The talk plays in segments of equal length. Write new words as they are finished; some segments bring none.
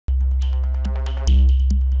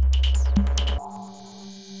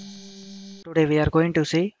Today we are going to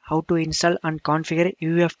see how to install and configure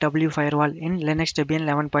UFW Firewall in Linux Debian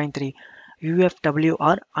 11.3. UFW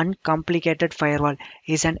or Uncomplicated Firewall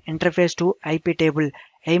is an interface to iptable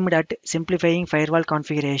aimed at simplifying firewall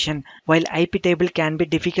configuration. While iptable can be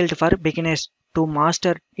difficult for beginners to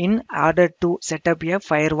master in order to set up a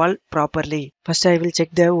firewall properly. First I will check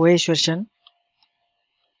the OS version.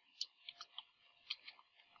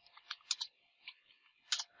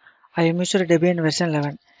 I am using Debian version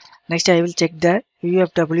 11. Next I will check the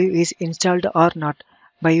UFW is installed or not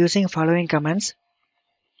by using following commands.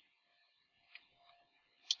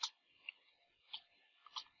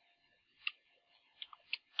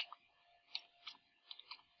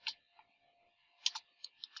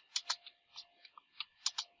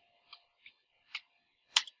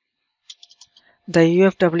 The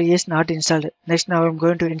UFW is not installed. Next now I am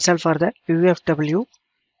going to install for the UFW.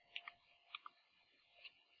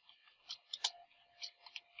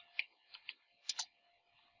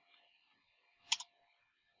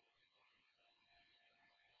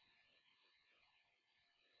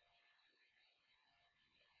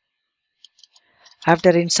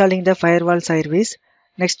 After installing the firewall service,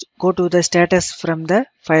 next go to the status from the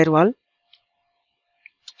firewall.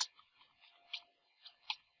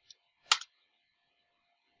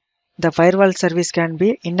 The firewall service can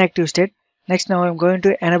be inactive state. Next now I am going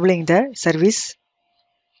to enabling the service.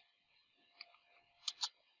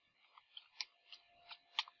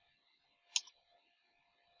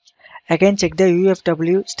 Again check the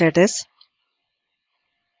UFW status.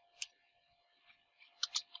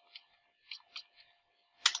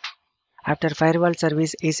 After firewall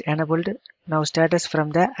service is enabled, now status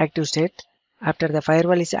from the active state. After the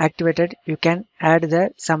firewall is activated, you can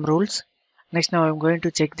add some rules. Next now I am going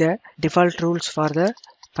to check the default rules for the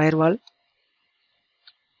firewall.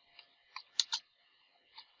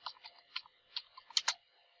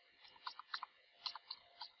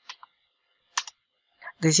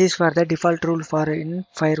 This is for the default rule for in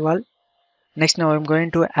firewall. Next now I am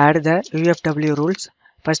going to add the UFW rules.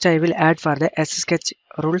 First I will add for the SSH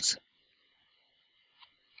rules.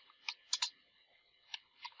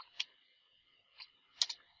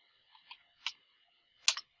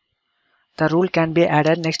 The rule can be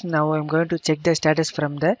added. Next now I am going to check the status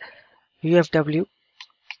from the UFW.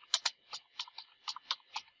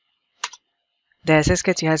 The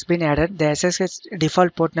SSH has been added. The SSH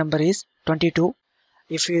default port number is 22.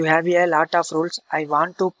 If you have a lot of rules, I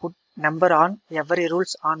want to put number on every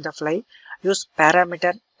rules on the fly. Use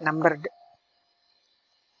parameter numbered.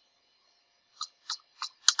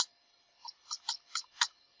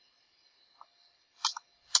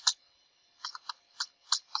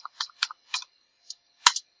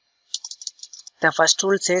 The first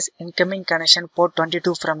rule says incoming connection port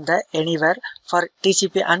 22 from the anywhere for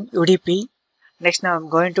TCP and UDP. Next now I am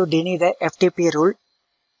going to deny the FTP rule.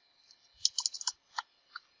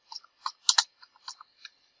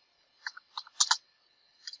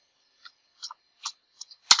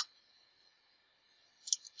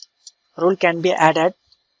 Rule can be added.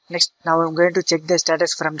 Next now I am going to check the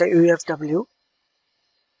status from the UFW.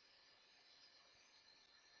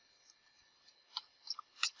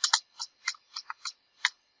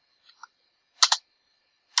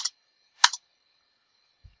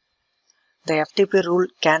 The FTP rule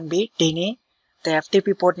can be deny the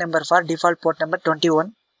FTP port number for default port number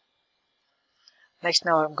 21. Next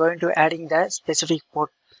now I am going to adding the specific port.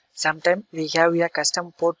 Sometimes we have a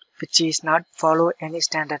custom port which is not follow any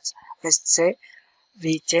standards. Let's say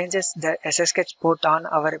we changes the SSH port on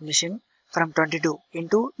our machine from 22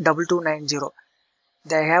 into 2290.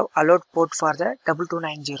 They have allowed port for the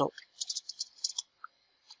 2290.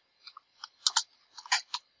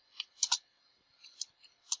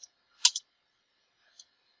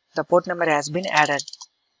 The port number has been added.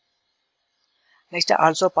 Next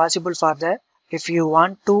also possible for the if you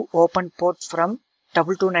want to open port from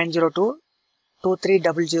 2290 to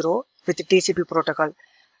 2300 with TCP protocol,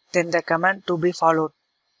 then the command to be followed.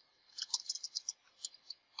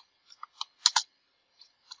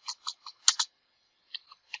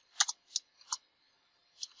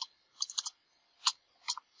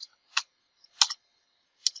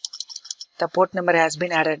 The port number has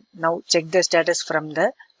been added. Now check the status from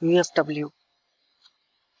the UFW.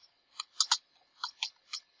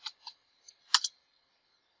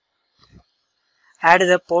 Add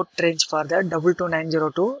the port range for the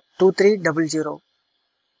 2290 to 2300.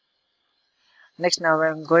 Next now I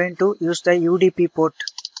am going to use the UDP port,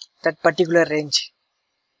 that particular range.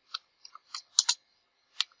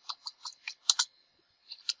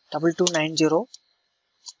 2290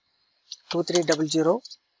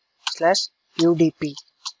 2300/UDP.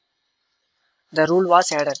 The rule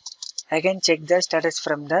was added. Again check the status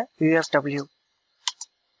from the UFW.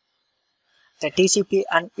 The TCP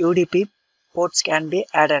and UDP ports can be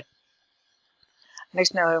added.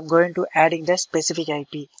 Next now I am going to adding the specific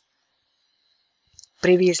IP.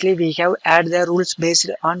 Previously we have added the rules based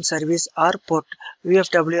on service or port.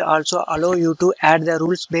 UFW also allow you to add the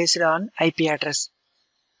rules based on IP address.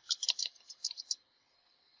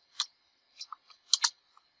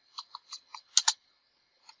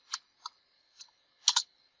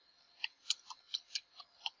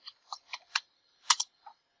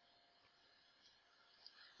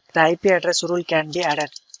 The IP address rule can be added.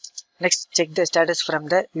 Next check the status from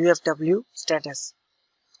the UFW status.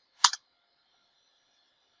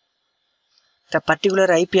 The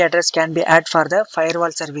particular IP address can be added for the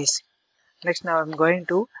firewall service. Next now I am going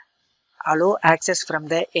to allow access from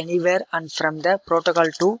the anywhere and from the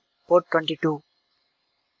protocol to port 22.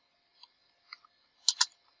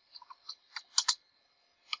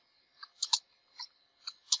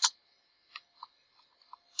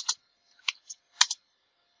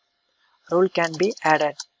 Rule can be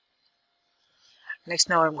added. Next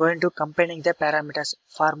now I am going to combining the parameters.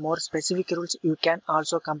 For more specific rules you can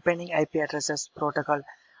also combining IP addresses, protocol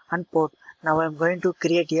and port. Now I am going to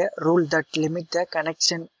create a rule that limit the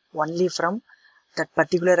connection only from that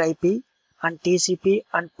particular IP and TCP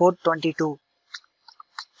and port 22.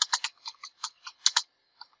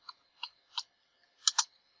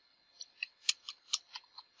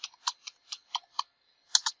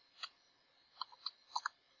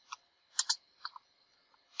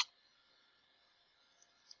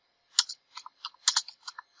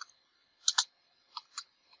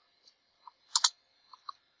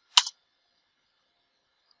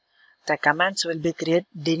 The commands will be create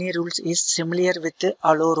DINI rules is similar with the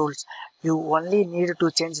allow rules. You only need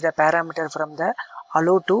to change the parameter from the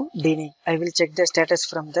allow to DINI. I will check the status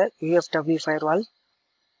from the UFW firewall.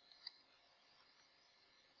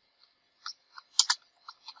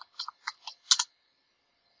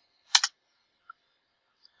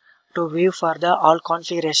 To view for the all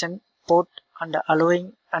configuration port and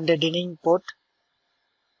allowing and DINIing port.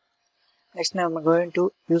 Next now I am going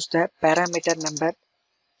to use the parameter number.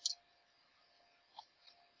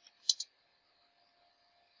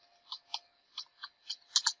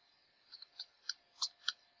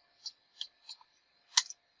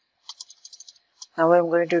 Now I am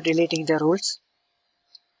going to deleting the rules.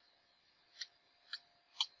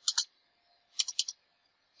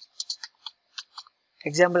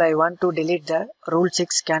 Example, I want to delete the rule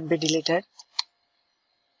 6 can be deleted.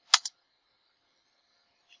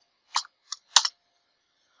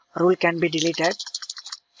 Rule can be deleted.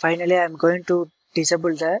 Finally, I am going to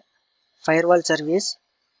disable the firewall service.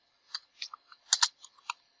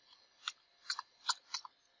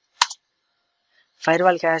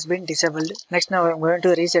 Firewall has been disabled. Next now I am going to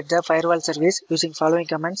reset the firewall service using following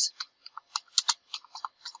commands.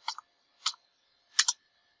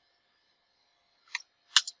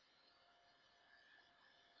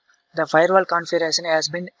 The firewall configuration has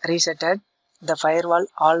been resetted. The firewall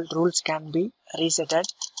all rules can be resetted.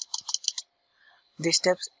 These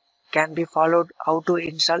steps can be followed. How to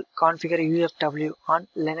install configure UFW on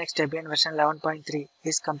Linux Debian version 11.3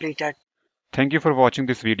 is completed. Thank you for watching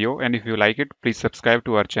this video, and if you like it, please subscribe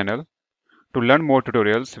to our channel. To learn more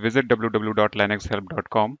tutorials, visit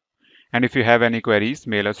www.linuxhelp.com, and if you have any queries,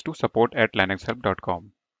 mail us to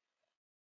support@linuxhelp.com.